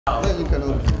So,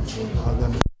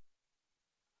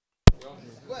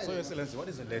 Your Excellency, what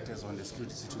is the latest on the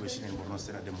security situation in Borno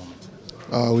State at the moment?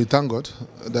 We thank God.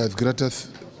 There is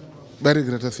very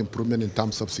greatest improvement in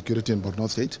terms of security in Borno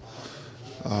State.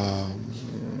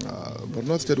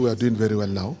 Borno State, we are doing very well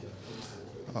now.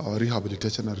 Our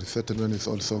rehabilitation and resettlement is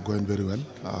also going very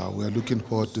well. We are looking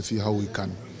forward to see how we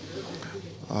can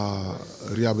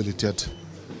rehabilitate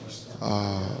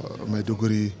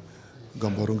Maiduguri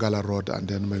Gamborungala Road and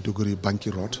then Maiduguri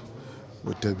Banki Road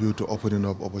with a view to opening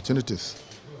up opportunities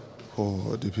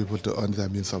for the people to earn their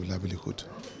means of livelihood.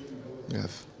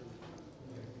 Yes.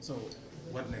 So,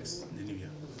 what next in the new year?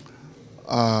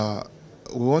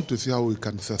 We want to see how we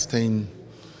can sustain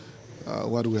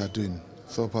what we are doing.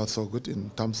 So far, so good in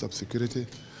terms of security.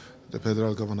 The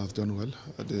federal government has done well.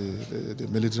 The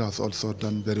military has also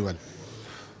done very well.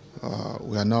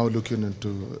 We are now looking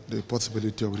into the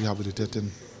possibility of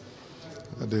rehabilitating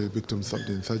the victims of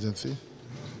the insurgency.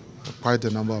 Quite a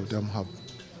number of them have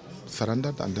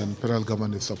surrendered, and then federal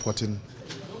government is supporting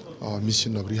our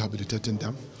mission of rehabilitating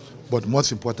them. But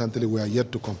most importantly, we are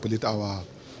yet to complete our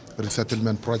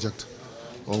resettlement project,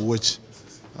 of which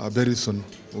very soon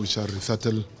we shall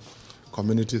resettle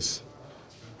communities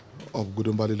of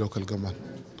Gudumbali local government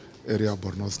area of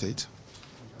Borno State.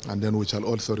 And then we shall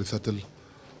also resettle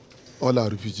all our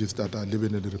refugees that are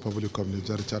living in the Republic of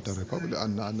Niger, Chad Republic,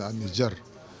 and Niger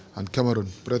and Cameroon.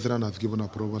 President has given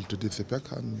approval to this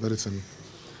effect, and very soon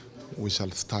we shall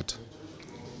start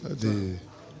the...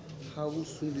 How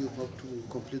soon do you hope to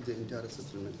complete the entire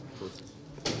resettlement process?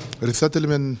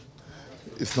 Resettlement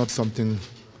is not something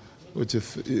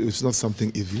it's not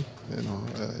something easy. You know,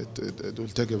 it will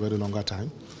take a very longer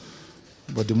time.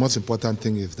 But the most important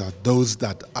thing is that those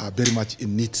that are very much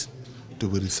in need to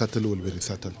be resettled will be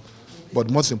resettled. But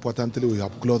most importantly, we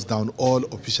have closed down all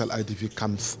official IDP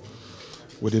camps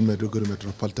within Maiduguri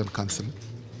Metropolitan Council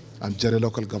and Jere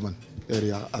local government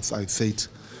area, as I said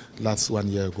last 1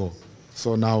 year ago.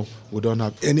 So now we don't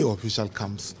have any official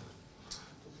camps,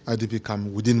 IDP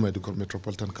camp within Maiduguri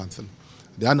Metropolitan Council.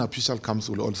 The unofficial camps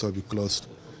will also be closed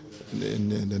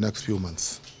in the next few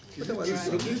months. Is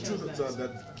it true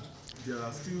that there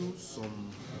are still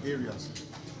some areas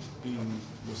in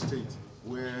the state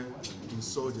where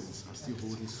insurgents are still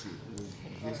holding sway?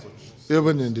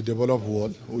 Even in the developed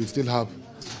world, we still have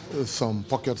some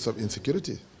pockets of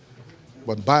insecurity.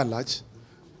 But by and large,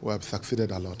 we have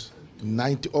succeeded a lot.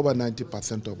 Over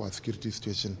 90% of our security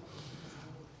situation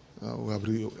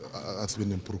has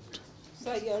been improved.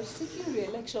 So you're seeking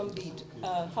re-election bid.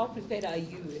 How prepared are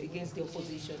you against the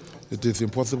opposition? It is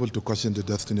impossible to question the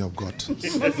destiny of God. So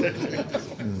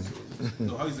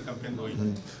how is the campaign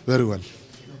going? Very well.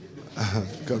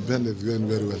 Campaign is going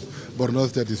very well. Borno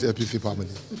State is APC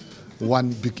family. One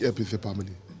big APC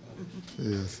family.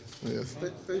 Yes. Yes.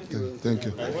 Thank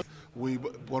you.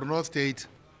 Borno State,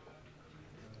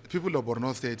 people of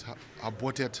Borno State have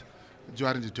voted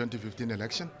during the 2015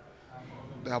 election.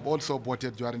 They have also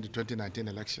voted during the 2019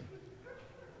 election.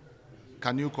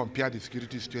 Can you compare the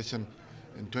security situation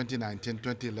in 2019,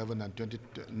 2011, and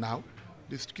now?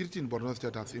 The security in Borno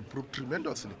State has improved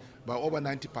tremendously by over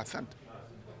 90%.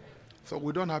 So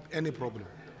we don't have any problem.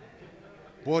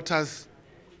 Voters,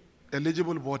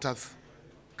 eligible voters,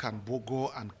 can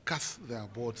go and cast their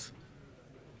votes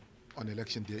on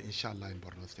election day, inshallah, in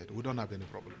Borno State. We don't have any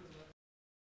problem.